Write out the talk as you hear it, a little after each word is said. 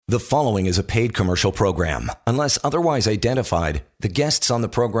The following is a paid commercial program. Unless otherwise identified, the guests on the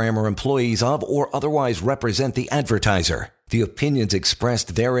program are employees of or otherwise represent the advertiser. The opinions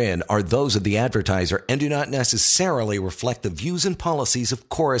expressed therein are those of the advertiser and do not necessarily reflect the views and policies of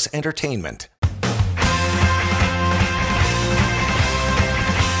Chorus Entertainment.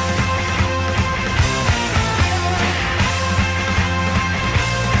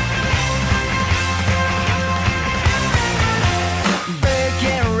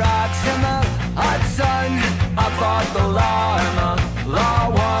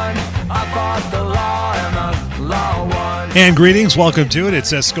 And greetings, welcome to it.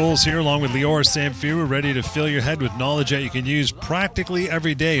 It's Scholes here along with Lior Samfiru. We're ready to fill your head with knowledge that you can use practically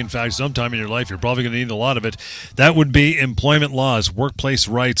every day. In fact, sometime in your life, you're probably going to need a lot of it. That would be employment laws. Workplace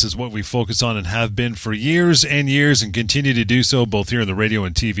rights is what we focus on and have been for years and years and continue to do so both here on the radio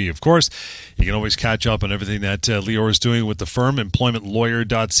and TV. Of course, you can always catch up on everything that Lior is doing with the firm,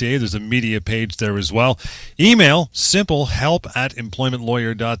 employmentlawyer.ca. There's a media page there as well. Email, simple,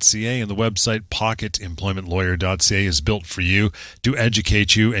 help@employmentlawyer.ca, and the website pocketemploymentlawyer.ca is built for you to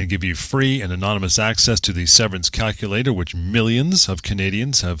educate you and give you free and anonymous access to the severance calculator, which millions of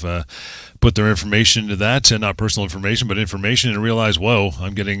Canadians have put their information into that, and not personal information, but information, and realize, whoa,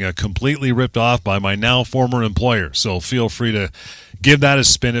 I'm getting completely ripped off by my now former employer. So feel free to give that a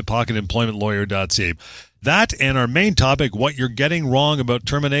spin at pocketemploymentlawyer.ca. That and our main topic, what you're getting wrong about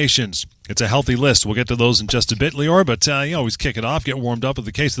terminations. It's a healthy list. We'll get to those in just a bit, Lior, but you always kick it off, get warmed up with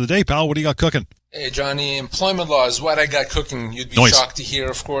the case of the day. Pal, what do you got cooking? Hey, Johnny, employment law is what I got cooking. You'd be shocked to hear,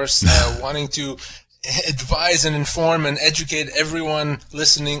 of course, wanting to advise and inform and educate everyone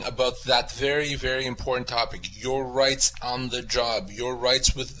listening about that very, very important topic. Your rights on the job, your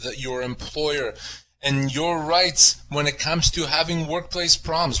rights with your employer, and your rights when it comes to having workplace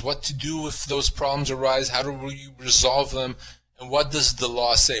problems, what to do if those problems arise, how do we resolve them, and what does the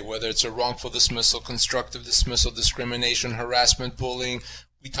law say, whether it's a wrongful dismissal, constructive dismissal, discrimination, harassment, bullying.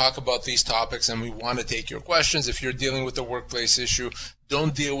 We talk about these topics and we want to take your questions. If you're dealing with a workplace issue,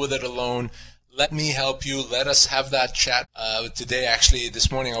 don't deal with it alone. Let me help you. Let us have that chat. Today, actually,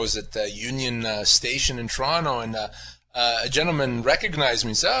 this morning I was at the Union Station in Toronto, and a gentleman recognized me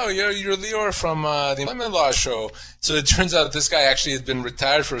and said, "Oh, you're Lior from the Employment Law Show." So it turns out this guy actually had been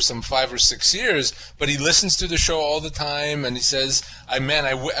retired for some 5 or 6 years, but he listens to the show all the time, and he says, I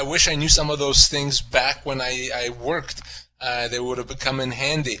wish I knew some of those things back when I worked. They would have come in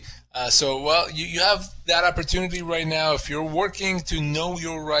handy. You have that opportunity right now if you're working to know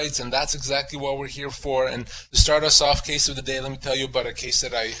your rights, and that's exactly what we're here for. And to start us off, case of the day, let me tell you about a case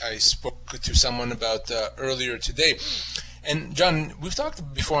that I spoke to someone about earlier today. And John, we've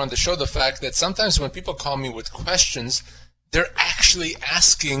talked before on the show the fact that sometimes when people call me with questions, they're actually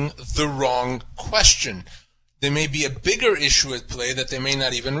asking the wrong question. There may be a bigger issue at play that they may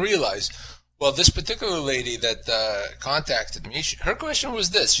not even realize. Well, this particular lady that contacted me, her question was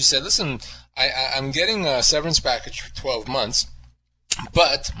this. She said, listen, I'm getting a severance package for 12 months,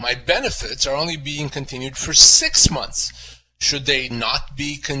 but my benefits are only being continued for 6 months. Should they not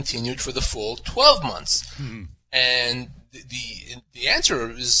be continued for the full 12 months? Mm-hmm. And the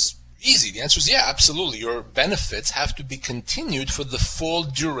answer is easy. The answer is yeah, absolutely. Your benefits have to be continued for the full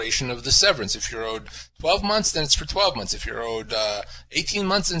duration of the severance. If you're owed 12 months, then it's for 12 months. If you're owed 18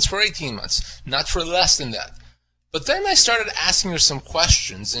 months, then it's for 18 months, not for less than that. But then I started asking her some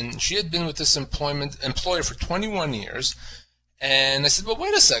questions, and she had been with this employer for 21 years, and I said, well,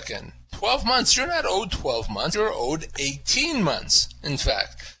 wait a second. 12 months, you're not owed 12 months, you're owed 18 months, in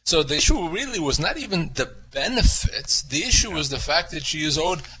fact. So the issue really was not even the benefits. The issue was the fact that she is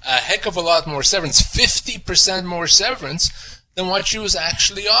owed a heck of a lot more severance, 50% more severance than what she was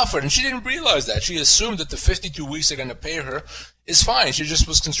actually offered. And she didn't realize that. She assumed that the 52 weeks they're going to pay her is fine. She just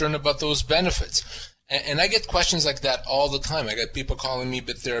was concerned about those benefits. And I get questions like that all the time. I get people calling me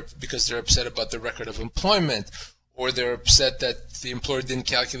because they're upset about the record of employment, or they're upset that the employer didn't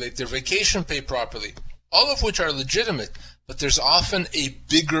calculate their vacation pay properly, all of which are legitimate. But there's often a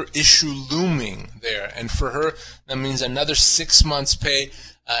bigger issue looming there. And for her, that means another 6 months pay.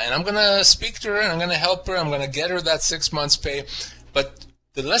 And I'm going to speak to her, and I'm going to help her. I'm going to get her that 6 months pay. But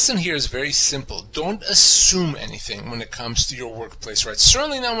the lesson here is very simple. Don't assume anything when it comes to your workplace rights.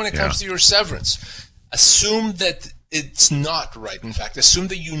 Certainly not when it comes to your severance. Assume that it's not right. In fact, assume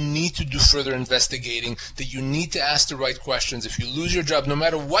that you need to do further investigating, that you need to ask the right questions. If you lose your job, no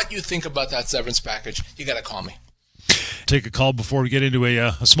matter what you think about that severance package, you got to call me. Take a call before we get into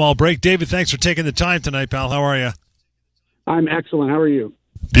a small break. David, thanks for taking the time tonight, pal. How are you? I'm excellent. How are you?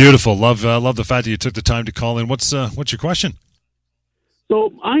 Beautiful. Love the fact that you took the time to call in. What's your question?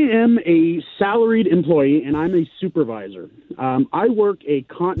 So I am a salaried employee and I'm a supervisor. I work a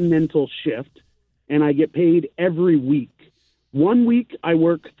continental shift and I get paid every week. 1 week I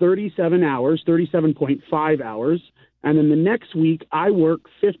work 37 hours, 37.5 hours, and then the next week I work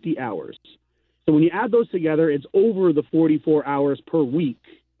 50 hours. So when you add those together, it's over the 44 hours per week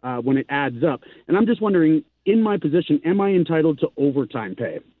when it adds up. And I'm just wondering, in my position, am I entitled to overtime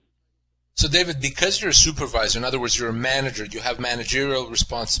pay? So, David, because you're a supervisor, in other words, you're a manager, you have managerial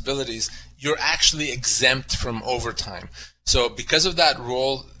responsibilities, you're actually exempt from overtime. So because of that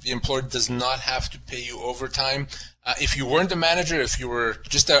role, the employer does not have to pay you overtime. If you weren't a manager, if you were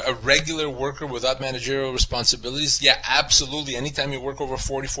just a regular worker without managerial responsibilities, yeah, absolutely. Anytime you work over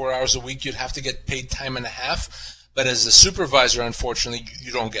 44 hours a week, you'd have to get paid time and a half. But as a supervisor, unfortunately,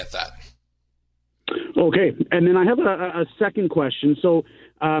 you don't get that. Okay. And then I have a second question. So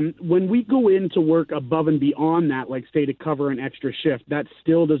when we go in to work above and beyond that, like say to cover an extra shift, that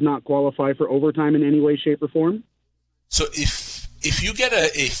still does not qualify for overtime in any way, shape, or form? So if you get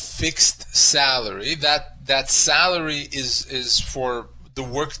a fixed salary, that salary is for the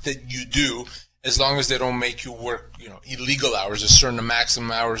work that you do, as long as they don't make you work, illegal hours, a certain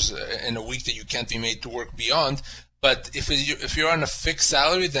maximum hours in a week that you can't be made to work beyond. But if you're on a fixed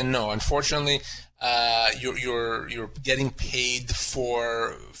salary, then no, unfortunately, you're getting paid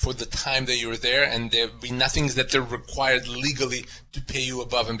for the time that you're there, and there'll be nothing that they're required legally to pay you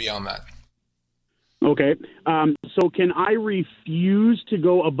above and beyond that. Okay. So can I refuse to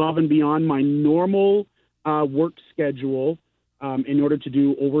go above and beyond my normal work schedule in order to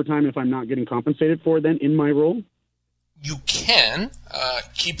do overtime if I'm not getting compensated for then in my role? You can,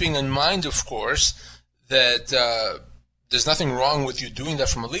 keeping in mind, of course, that there's nothing wrong with you doing that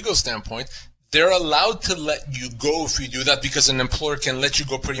from a legal standpoint. They're allowed to let you go if you do that, because an employer can let you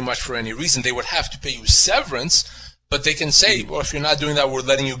go pretty much for any reason. They would have to pay you severance, but they can say, well, if you're not doing that, we're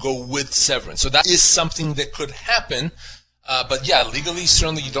letting you go with severance. So that is something that could happen. But yeah, legally,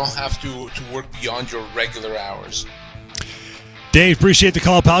 certainly you don't have to work beyond your regular hours. Dave, appreciate the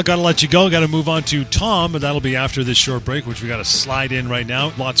call, pal. Got to let you go. Got to move on to Tom, but that'll be after this short break, which we got to slide in right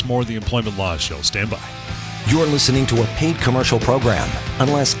now. Lots more of the Employment Law Show. Stand by. You're listening to a paid commercial program.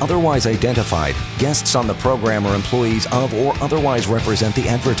 Unless otherwise identified, guests on the program are employees of or otherwise represent the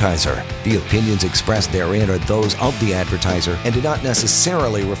advertiser. The opinions expressed therein are those of the advertiser and do not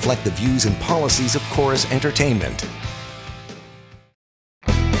necessarily reflect the views and policies of Chorus Entertainment.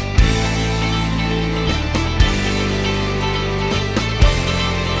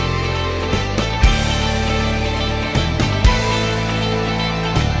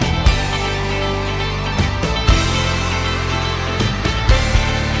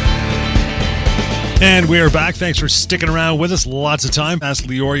 And we are back. Thanks for sticking around with us. Lots of time. Ask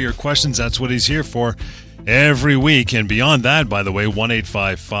Lior your questions. That's what he's here for every week. And beyond that, by the way,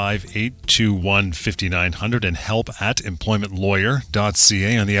 1-855-821-5900 and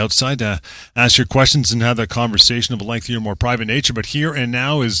help@employmentlawyer.ca on the outside. Ask your questions and have that conversation of a lengthier, more private nature. But here and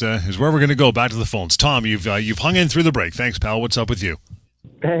now is where we're going to go. Back to the phones. Tom, you've hung in through the break. Thanks, pal. What's up with you?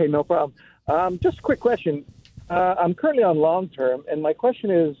 Hey, no problem. Just a quick question. I'm currently on long-term, and my question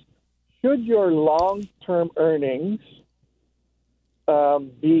is, should your long-term earnings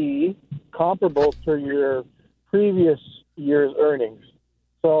be comparable to your previous year's earnings?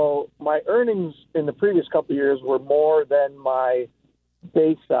 So my earnings in the previous couple of years were more than my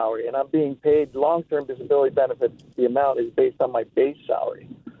base salary, and I'm being paid long-term disability benefits. The amount is based on my base salary.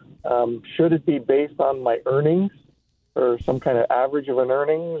 Should it be based on my earnings or some kind of average of an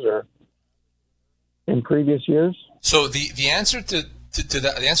earnings or in previous years? So the answer to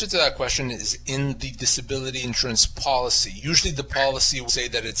that question is in the disability insurance policy. Usually the policy will say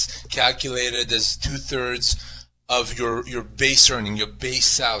that it's calculated as 2/3 of your base earning, your base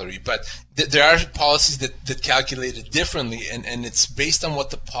salary. But there are policies that calculate it differently, and it's based on what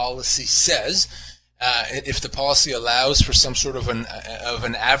the policy says. If the policy allows for some sort of an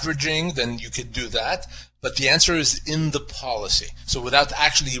averaging, then you could do that. But the answer is in the policy. So without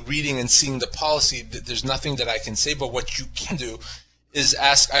actually reading and seeing the policy, there's nothing that I can say. But what you can do is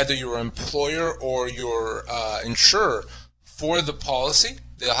ask either your employer or your insurer for the policy.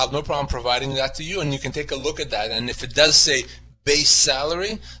 They'll have no problem providing that to you, and you can take a look at that. And if it does say base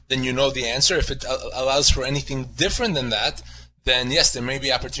salary, then you know the answer. If it allows for anything different than that, then yes, there may be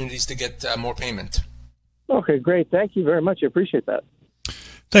opportunities to get more payment. Okay, great. Thank you very much. I appreciate that.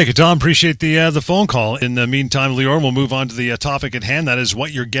 Thank you, Tom. Appreciate the phone call. In the meantime, Lior, we'll move on to the topic at hand. That is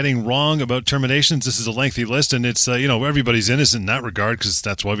what you're getting wrong about terminations. This is a lengthy list, and it's, everybody's innocent in that regard, because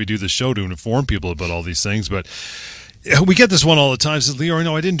that's why we do the show, to inform people about all these things. But We get this one all the time. Says, Lior,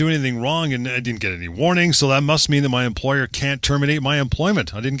 I didn't do anything wrong and I didn't get any warning, so that must mean that my employer can't terminate my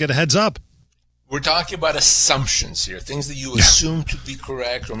employment. I didn't get a heads up. We're talking about assumptions here, things that you assume to be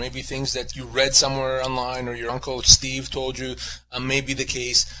correct, or maybe things that you read somewhere online or your Uncle Steve told you may be the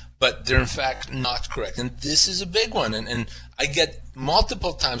case, but they're in fact not correct. And this is a big one. And I get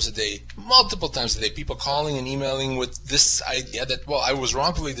multiple times a day, people calling and emailing with this idea that, well, I was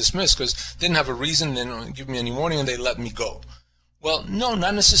wrongfully dismissed because didn't have a reason, they didn't give me any warning, and they let me go. Well, no,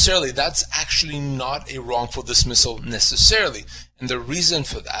 not necessarily. That's actually not a wrongful dismissal necessarily. And the reason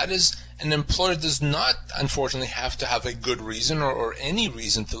for that is an employer does not, unfortunately, have to have a good reason or any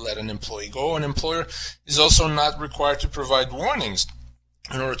reason to let an employee go. An employer is also not required to provide warnings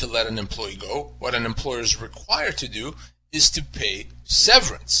in order to let an employee go. What an employer is required to do is to pay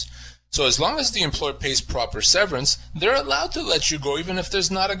severance. So as long as the employer pays proper severance, they're allowed to let you go even if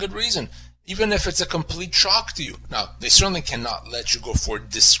there's not a good reason. Even if it's a complete shock to you. Now, they certainly cannot let you go for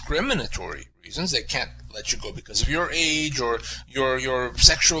discriminatory reasons. They can't let you go because of your age or your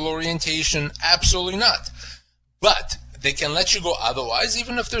sexual orientation. Absolutely not. But they can let you go otherwise,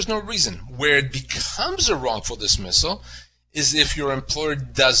 even if there's no reason. Where it becomes a wrongful dismissal is if your employer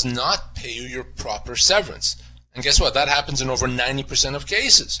does not pay you your proper severance. And guess what? That happens in over 90% of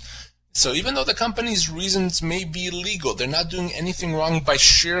cases. So even though the company's reasons may be illegal, they're not doing anything wrong by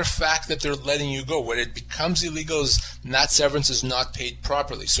sheer fact that they're letting you go. Where it becomes illegal is that severance is not paid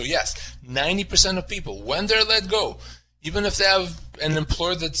properly. So yes, 90% of people, when they're let go, even if they have an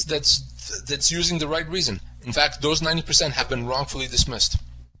employer that's using the right reason, in fact, those 90% have been wrongfully dismissed.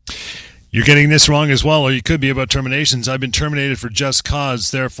 You're getting this wrong as well, or you could be about terminations. I've been terminated for just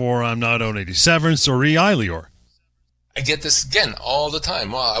cause, therefore I'm not owed any severance or EI, Lior. I get this again all the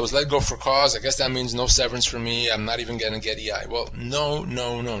time. Well, I was let go for cause. I guess that means no severance for me. I'm not even going to get EI. Well, no,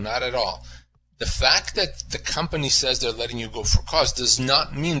 not at all. The fact that the company says they're letting you go for cause does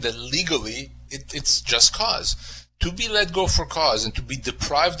not mean that legally it's just cause. To be let go for cause and to be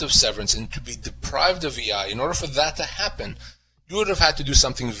deprived of severance and to be deprived of EI, in order for that to happen, you would have had to do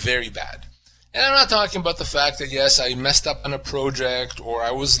something very bad. And I'm not talking about the fact that, yes, I messed up on a project or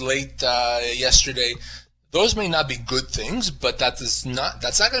I was late yesterday. Those may not be good things, but that's not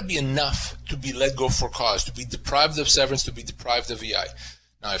going to be enough to be let go for cause, to be deprived of severance, to be deprived of EI.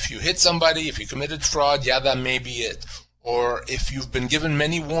 Now, if you hit somebody, if you committed fraud, yeah, that may be it. Or if you've been given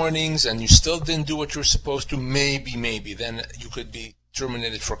many warnings and you still didn't do what you're supposed to, maybe, then you could be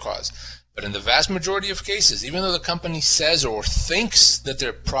terminated for cause. But in the vast majority of cases, even though the company says or thinks that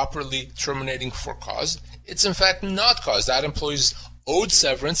they're properly terminating for cause, it's in fact not cause. That employee's owed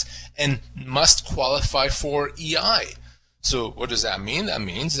severance and must qualify for EI. So what does that mean? That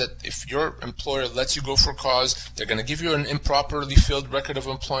means that if your employer lets you go for cause, they're going to give you an improperly filled record of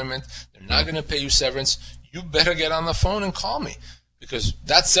employment, they're not going to pay you severance, you better get on the phone and call me. Because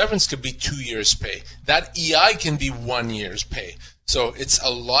that severance could be 2 years' pay. That EI can be 1 year's pay. So it's a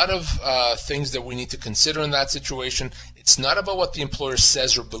lot of things that we need to consider in that situation. It's not about what the employer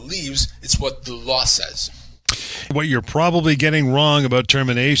says or believes, it's what the law says. What you're probably getting wrong about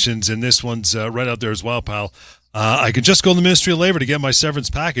terminations, and this one's right out there as well, pal. I could just go to the Ministry of Labor to get my severance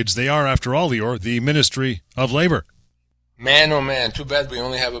package. They are, after all, Lior, the Ministry of Labor. Man, oh man, too bad we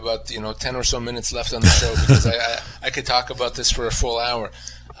only have about 10 or so minutes left on the show because I could talk about this for a full hour.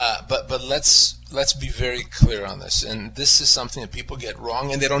 But let's be very clear on this. And this is something that people get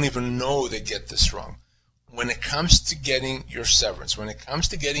wrong, and they don't even know they get this wrong. When it comes to getting your severance, when it comes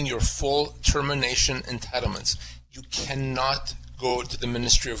to getting your full termination entitlements, you cannot go to the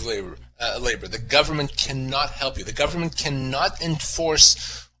Ministry of Labor. The government cannot help you. The government cannot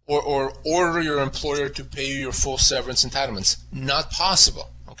enforce or order your employer to pay you your full severance entitlements. Not possible,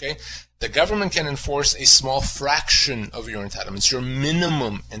 okay? The government can enforce a small fraction of your entitlements, your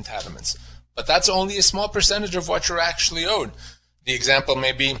minimum entitlements. But that's only a small percentage of what you're actually owed. The example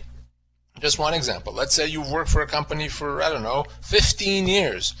may be, just one example. Let's say you've worked for a company for, 15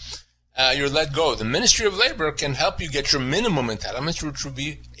 years. You're let go. The Ministry of Labor can help you get your minimum entitlements, which would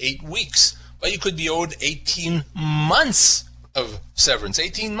be 8 weeks. But you could be owed 18 months of severance,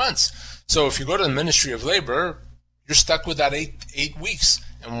 18 months. So if you go to the Ministry of Labor, you're stuck with that eight weeks.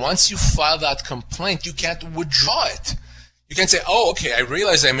 And once you file that complaint, you can't withdraw it. You can't say, oh, okay, I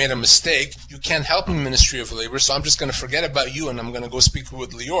realize I made a mistake. You can't help me, Ministry of Labor, so I'm just going to forget about you and I'm going to go speak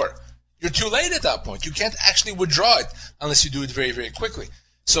with Lior. You're too late at that point. You can't actually withdraw it unless you do it very, very quickly.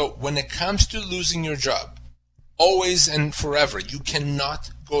 So when it comes to losing your job, always and forever, you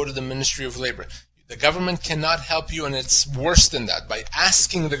cannot go to the Ministry of Labor. The government cannot help you, and it's worse than that. By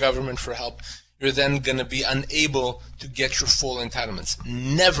asking the government for help, you're then going to be unable to get your full entitlements.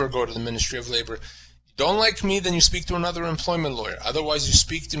 Never go to the Ministry of Labor. Don't like me, then you speak to another employment lawyer. Otherwise, you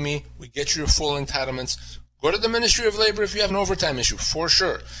speak to me. We get you your full entitlements. Go to the Ministry of Labor if you have an overtime issue, for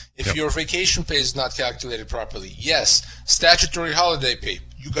sure. If your vacation pay is not calculated properly, yes. Statutory holiday pay,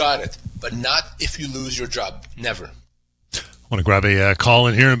 you got it. But not if you lose your job. Never. I want to grab a call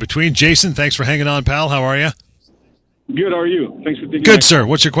in here in between. Jason, thanks for hanging on, pal. How are you? Good. How are you? Thanks for taking. Good, sir.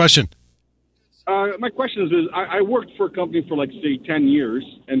 What's your question? My question is I worked for a company for, like, say, 10 years,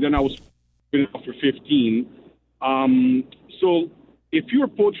 and then I was for 15. So if you were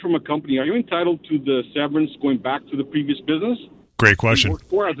poached from a company, are you entitled to the severance going back to the previous business? Great question. You worked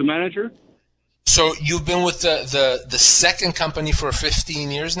for as a manager? So you've been with the second company for 15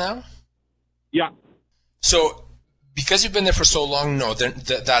 years now? Yeah. So because you've been there for so long, no,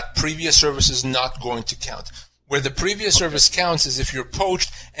 that previous service is not going to count. Where the previous service counts is if you're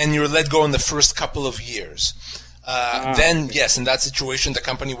poached and you're let go in the first couple of years. Then, yes, in that situation, the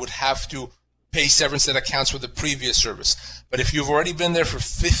company would have to pay severance that accounts for the previous service. But if you've already been there for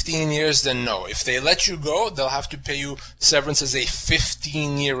 15 years, then no. If they let you go, they'll have to pay you severance as a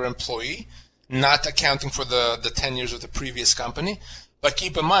 15-year employee, not accounting for the 10 years of the previous company. But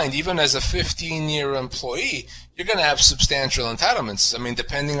keep in mind, even as a 15-year employee, you're going to have substantial entitlements. I mean,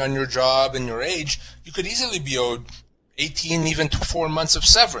 depending on your job and your age, you could easily be owed 18, even to 4 months of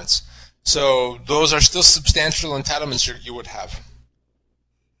severance. So those are still substantial entitlements you would have.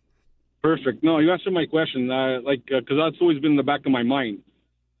 Perfect. No, you answered my question. Because that's always been in the back of my mind,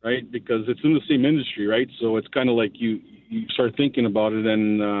 right? Because it's in the same industry, right? So it's kind of like you start thinking about it,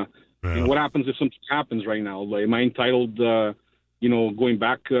 and what happens if something happens right now? Like, am I entitled, going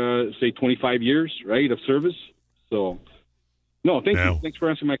back, say, 25 years, right, of service? So, no, thank you. Thanks for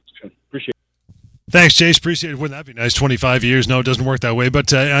answering my question. Appreciate it. Thanks, Jace. Appreciate it. Wouldn't that be nice? 25 years. No, it doesn't work that way.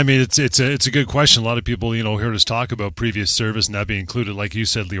 But I mean, it's a good question. A lot of people, heard us talk about previous service and that being included, like you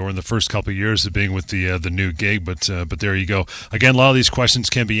said, Lior, in the first couple of years of being with the new gig. But there you go. Again, a lot of these questions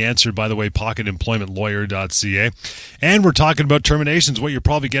can be answered, by the way, pocketemploymentlawyer.ca. And we're talking about terminations. What you're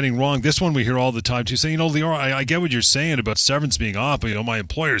probably getting wrong. This one we hear all the time too. Saying, Lior, I get what you're saying about severance being off. But my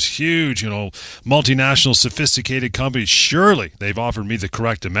employer's huge. Multinational, sophisticated companies. Surely they've offered me the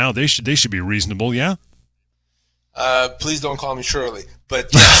correct amount. They should be reasonable. Yeah. Please don't call me Shirley.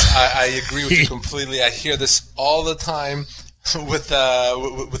 But yes, I agree with you completely. I hear this all the time with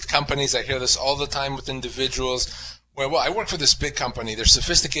companies. I hear this all the time with individuals. Well, I work for this big company. They're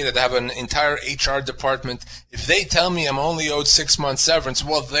sophisticated. They have an entire HR department. If they tell me I'm only owed 6 months severance,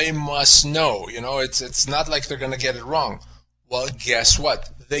 well, they must know. It's not like they're going to get it wrong. Well, guess what?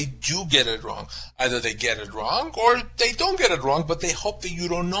 They do get it wrong. Either they get it wrong or they don't get it wrong, but they hope that you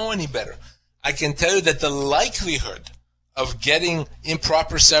don't know any better. I can tell you that the likelihood of getting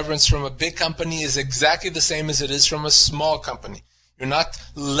improper severance from a big company is exactly the same as it is from a small company. You're not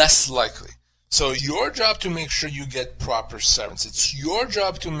less likely. So your job to make sure you get proper severance. It's your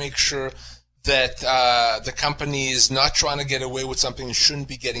job to make sure that the company is not trying to get away with something it shouldn't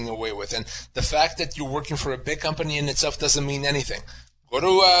be getting away with. And the fact that you're working for a big company in itself doesn't mean anything. Go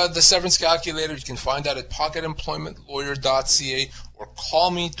to the severance calculator. You can find out at pocketemploymentlawyer.ca or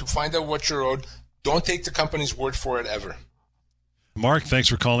call me to find out what you're owed. Don't take the company's word for it ever. Mark, thanks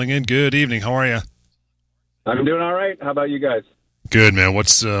for calling in. Good evening. How are you? I'm doing all right. How about you guys? Good, man.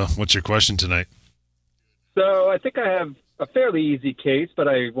 What's your question tonight? So I think I have a fairly easy case, but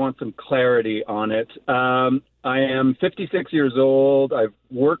I want some clarity on it. I am 56 years old. I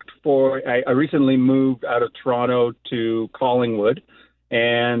recently moved out of Toronto to Collingwood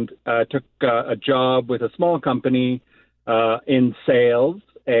and took a job with a small company in sales,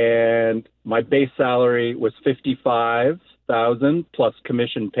 and my base salary was $55,000 plus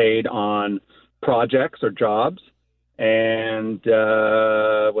commission paid on projects or jobs. And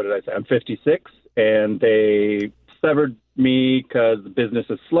what did I say? I'm 56, and they severed me because the business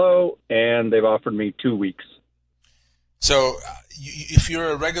is slow, and they've offered me 2 weeks. So if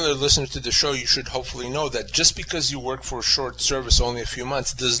you're a regular listener to the show, you should hopefully know that just because you work for a short service, only a few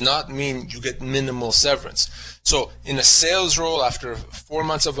months, does not mean you get minimal severance. So in a sales role, after 4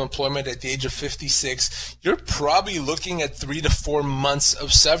 months of employment at the age of 56, you're probably looking at 3 to 4 months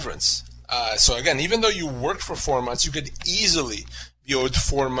of severance. So again, even though you worked for 4 months, you could easily be owed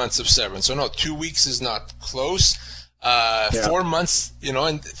 4 months of severance. So no, 2 weeks is not close. 4 months,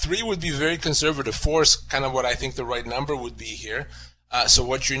 and 3 would be very conservative. 4 is kind of what I think the right number would be here. So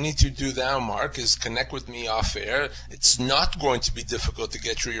what you need to do now, Mark, is connect with me off air. It's not going to be difficult to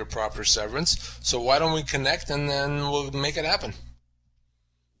get you your proper severance. So why don't we connect and then we'll make it happen?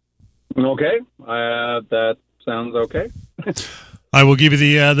 Okay. That sounds okay. I will give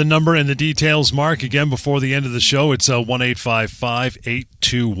you the number and the details, Mark, again before the end of the show. It's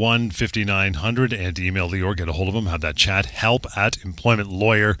 1-855-821-5900, and email Lior, get a hold of him, have that chat,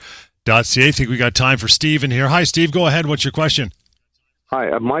 help@employmentlawyer.ca. I think we got time for Steve in here. Hi, Steve. Go ahead. What's your question?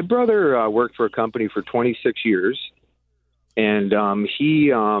 Hi. My brother worked for a company for 26 years, and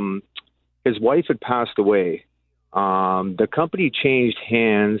his wife had passed away. The company changed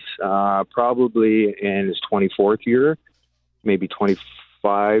hands probably in his 24th year, maybe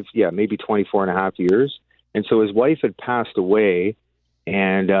 25, maybe 24 and a half years. And so his wife had passed away,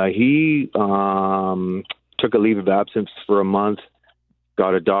 and he took a leave of absence for a month,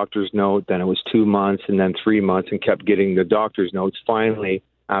 got a doctor's note, then it was 2 months, and then 3 months, and kept getting the doctor's notes. Finally,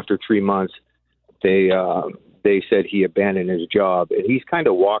 after 3 months, they said he abandoned his job, and he's kind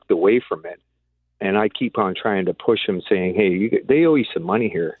of walked away from it. And I keep on trying to push him, saying, hey, they owe you some money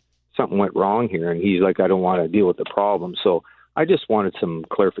here. Something went wrong here. And he's like, I don't want to deal with the problem. So I just wanted some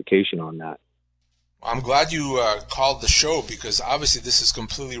clarification on that. I'm glad you called the show, because obviously this is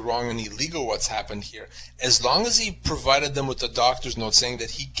completely wrong and illegal what's happened here. As long as he provided them with a doctor's note saying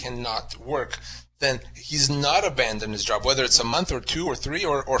that he cannot work, then he's not abandoned his job, whether it's a month or 2 or 3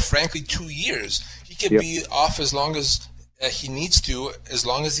 or frankly 2 years. He can be off as long as he needs to, as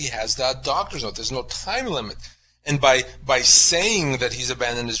long as he has that doctor's note. There's no time limit. And by saying that he's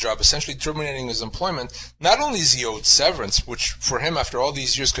abandoned his job, essentially terminating his employment, not only is he owed severance, which for him after all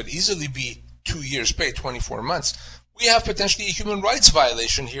these years could easily be 2 years pay, 24 months, we have potentially a human rights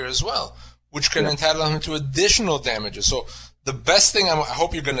violation here as well, which can entitle him to additional damages. So the best thing I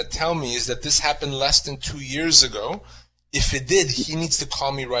hope you're going to tell me is that this happened less than 2 years ago. If it did, he needs to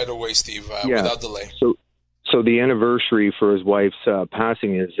call me right away, Steve, without delay. So the anniversary for his wife's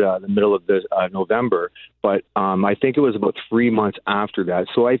passing is the middle of November, but I think it was about 3 months after that.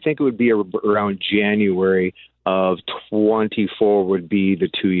 So I think it would be around January of 24 would be the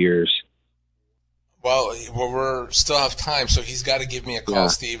 2 years. Well, we still have time, so he's got to give me a call,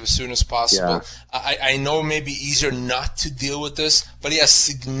 Steve, as soon as possible. Yeah. I know it may be easier not to deal with this, but he has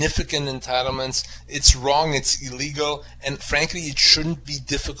significant entitlements. It's wrong, it's illegal, and frankly, it shouldn't be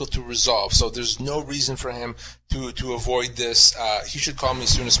difficult to resolve. So there's no reason for him to avoid this. He should call me as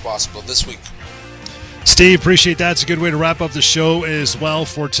soon as possible this week. Steve, appreciate that. It's a good way to wrap up the show as well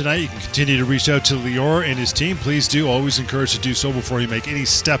for tonight. You can continue to reach out to Lior and his team. Please do. Always encourage to do so before you make any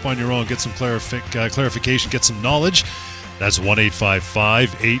step on your own. Get some clarification, get some knowledge. That's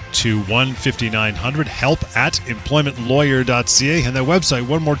 1-855-821-5900. help@employmentlawyer.ca. And that website,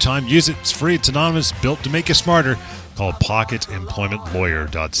 one more time, use it. It's free. It's anonymous. Built to make you smarter. Called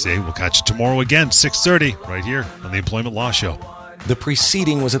pocketemploymentlawyer.ca. We'll catch you tomorrow again, 6:30, right here on the Employment Law Show. The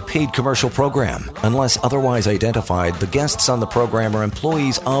preceding was a paid commercial program. Unless otherwise identified, the guests on the program are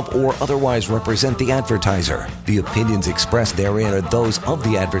employees of or otherwise represent the advertiser. The opinions expressed therein are those of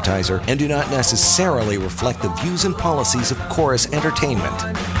the advertiser and do not necessarily reflect the views and policies of Chorus Entertainment.